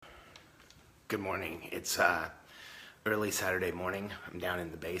Good morning. It's early Saturday morning. I'm down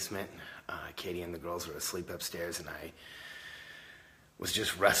in the basement. Katie and the girls are asleep upstairs, and I was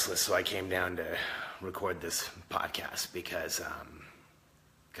just restless, so I came down to record this podcast because,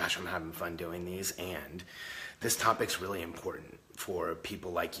 gosh, I'm having fun doing these, and this topic's really important for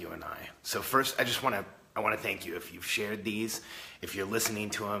people like you and I. So first, I want to thank you if you've shared these, if you're listening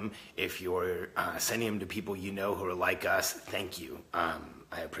to them, if you're sending them to people you know who are like us. Thank you.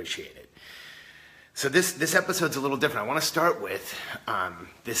 I appreciate it. So this episode's a little different. I want to start with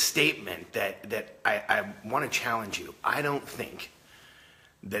this statement that I want to challenge you. I don't think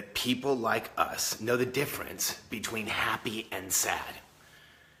that people like us know the difference between happy and sad.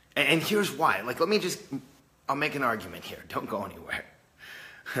 And here's why. I'll make an argument here. Don't go anywhere.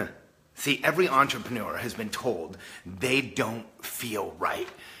 See, every entrepreneur has been told they don't feel right.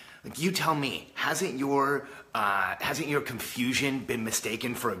 Like, you tell me, hasn't your confusion been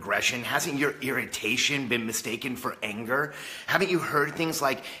mistaken for aggression? Hasn't your irritation been mistaken for anger? Haven't you heard things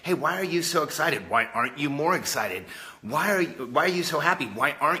like, hey, why are you so excited? Why aren't you more excited? Why are you so happy?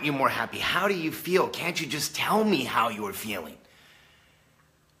 Why aren't you more happy? How do you feel? Can't you just tell me how you're feeling?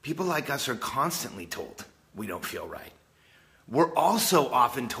 People like us are constantly told we don't feel right. We're also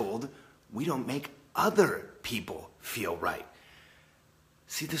often told we don't make other people feel right.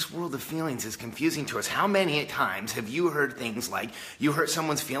 See, this world of feelings is confusing to us. How many times have you heard things like you hurt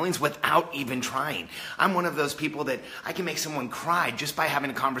someone's feelings without even trying? I'm one of those people that I can make someone cry just by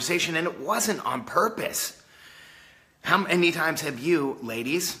having a conversation, and it wasn't on purpose. How many times have you,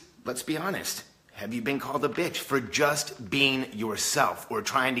 ladies, let's be honest, have you been called a bitch for just being yourself or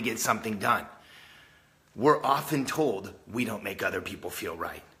trying to get something done? We're often told we don't make other people feel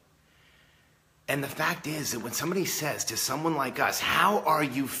right. And the fact is that when somebody says to someone like us, how are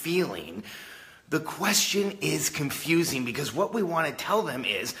you feeling? The question is confusing because what we want to tell them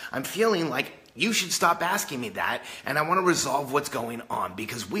is, I'm feeling like you should stop asking me that, and I want to resolve what's going on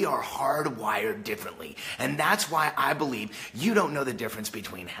because we are hardwired differently. And that's why I believe you don't know the difference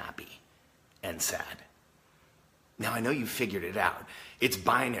between happy and sad. Now, I know you figured it out. It's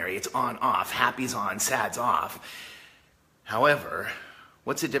binary. It's on, off. Happy's on, sad's off. However,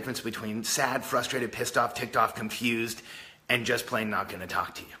 what's the difference between sad, frustrated, pissed off, ticked off, confused, and just plain not going to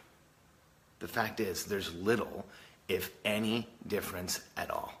talk to you? The fact is, there's little, if any, difference at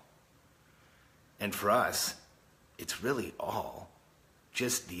all. And for us, it's really all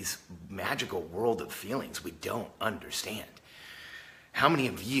just these magical world of feelings we don't understand. How many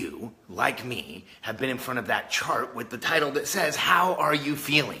of you, like me, have been in front of that chart with the title that says, how are you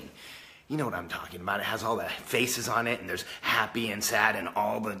feeling? You know what I'm talking about. It has all the faces on it, and there's happy and sad and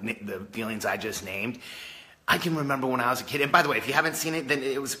all the feelings I just named. I can remember when I was a kid, and by the way, if you haven't seen it, then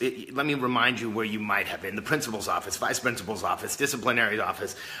let me remind you where you might have been. The principal's office, vice principal's office, disciplinary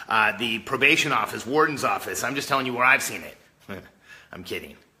office, the probation office, warden's office. I'm just telling you where I've seen it. I'm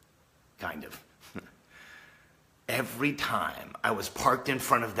kidding. Kind of. Every time I was parked in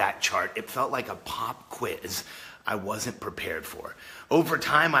front of that chart, it felt like a pop quiz I wasn't prepared for. Over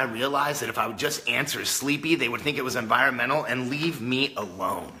time, I realized that if I would just answer sleepy, they would think it was environmental and leave me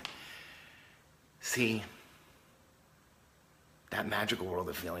alone. See, that magical world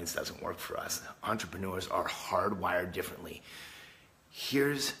of feelings doesn't work for us. Entrepreneurs are hardwired differently.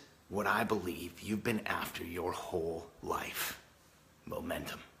 Here's what I believe you've been after your whole life: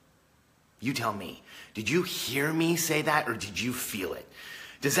 momentum. You tell me, did you hear me say that or did you feel it?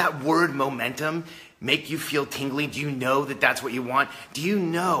 Does that word momentum make you feel tingly? Do you know that that's what you want? Do you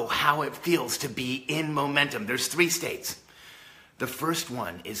know how it feels to be in momentum? There's 3 states. The first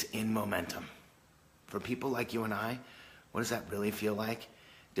one is in momentum. For people like you and I, what does that really feel like?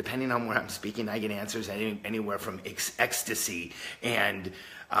 Depending on where I'm speaking, I get answers anywhere from ecstasy and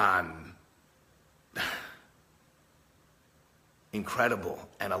incredible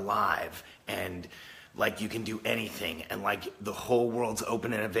and alive and like you can do anything and like the whole world's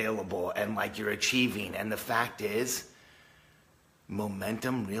open and available and like you're achieving. And the fact is,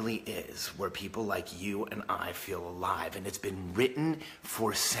 momentum really is where people like you and I feel alive. And it's been written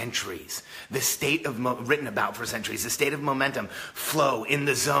for centuries. The state of written about for centuries. The state of momentum, flow, in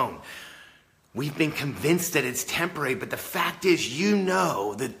the zone. We've been convinced that it's temporary, but the fact is, you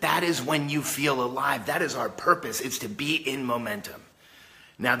know that is when you feel alive. That is our purpose. It's to be in momentum.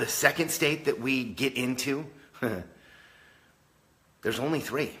 Now, the second state that we get into, there's only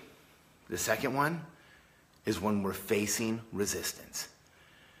 3. The second one is when we're facing resistance.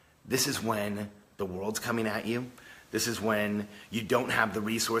 This is when the world's coming at you. This is when you don't have the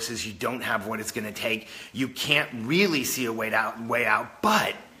resources. You don't have what it's going to take. You can't really see a way out,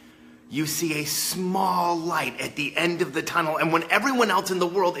 but You see a small light at the end of the tunnel, and when everyone else in the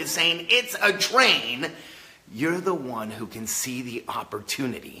world is saying it's a train, you're the one who can see the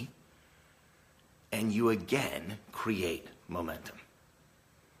opportunity, and you again create momentum.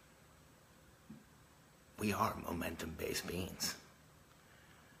 We are momentum-based beings.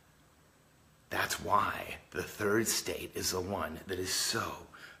 That's why the third state is the one that is so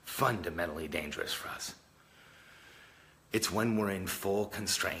fundamentally dangerous for us. It's when we're in full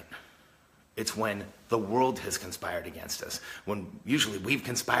constraint. It's when the world has conspired against us. When usually we've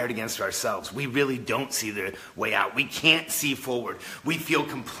conspired against ourselves. We really don't see the way out. We can't see forward. We feel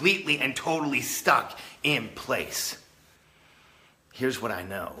completely and totally stuck in place. Here's what I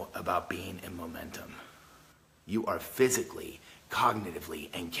know about being in momentum. You are physically, cognitively,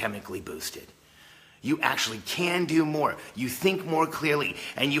 and chemically boosted. You actually can do more. You think more clearly,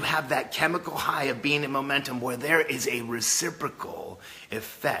 and you have that chemical high of being in momentum where there is a reciprocal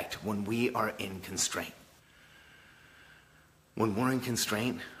effect when we are in constraint. When we're in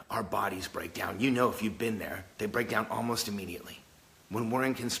constraint, our bodies break down. You know, if you've been there, they break down almost immediately. When we're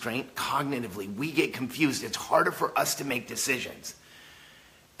in constraint, cognitively, we get confused. It's harder for us to make decisions.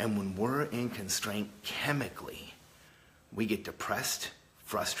 And when we're in constraint chemically, we get depressed,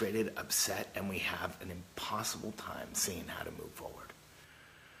 frustrated, upset, and we have an impossible time seeing how to move forward.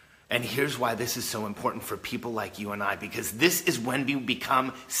 And here's why this is so important for people like you and I, because this is when we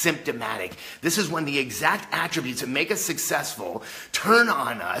become symptomatic. This is when the exact attributes that make us successful turn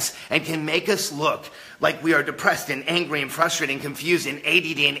on us and can make us look like we are depressed and angry and frustrated and confused and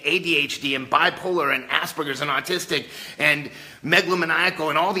ADD and ADHD and bipolar and Asperger's and autistic and megalomaniacal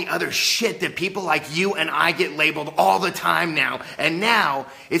and all the other shit that people like you and I get labeled all the time now. And now,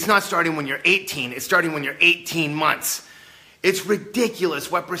 it's not starting when you're 18, it's starting when you're 18 months. It's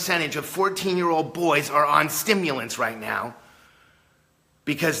ridiculous what percentage of 14-year-old boys are on stimulants right now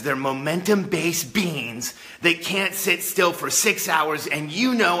because they're momentum-based beings that can't sit still for 6 hours, and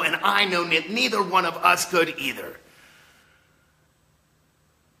you know and I know neither one of us could either.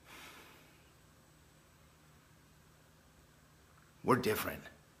 We're different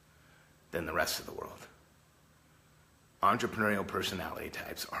than the rest of the world. Entrepreneurial personality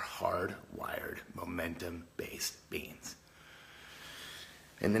types are hardwired, momentum-based beings.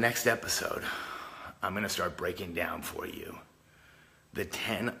 In the next episode, I'm going to start breaking down for you the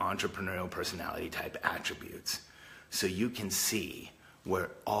 10 entrepreneurial personality type attributes so you can see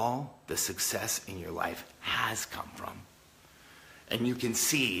where all the success in your life has come from. And you can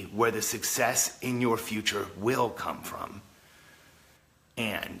see where the success in your future will come from.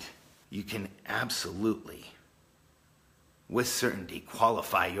 And you can absolutely, with certainty,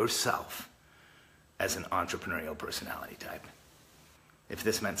 qualify yourself as an entrepreneurial personality type. If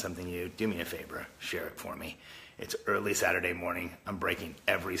this meant something to you, do me a favor, share it for me. It's early Saturday morning. I'm breaking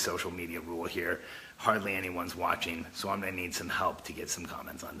every social media rule here. Hardly anyone's watching, so I'm going to need some help to get some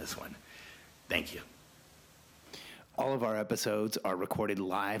comments on this one. Thank you. All of our episodes are recorded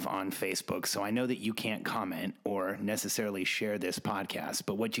live on Facebook, so I know that you can't comment or necessarily share this podcast,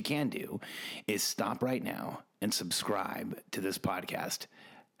 but what you can do is stop right now and subscribe to this podcast.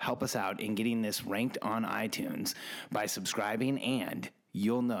 Help us out in getting this ranked on iTunes by subscribing, and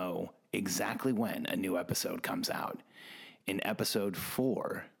you'll know exactly when a new episode comes out. In episode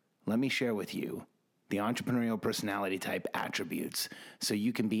 4, let me share with you the entrepreneurial personality type attributes so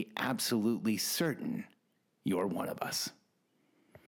you can be absolutely certain you're one of us.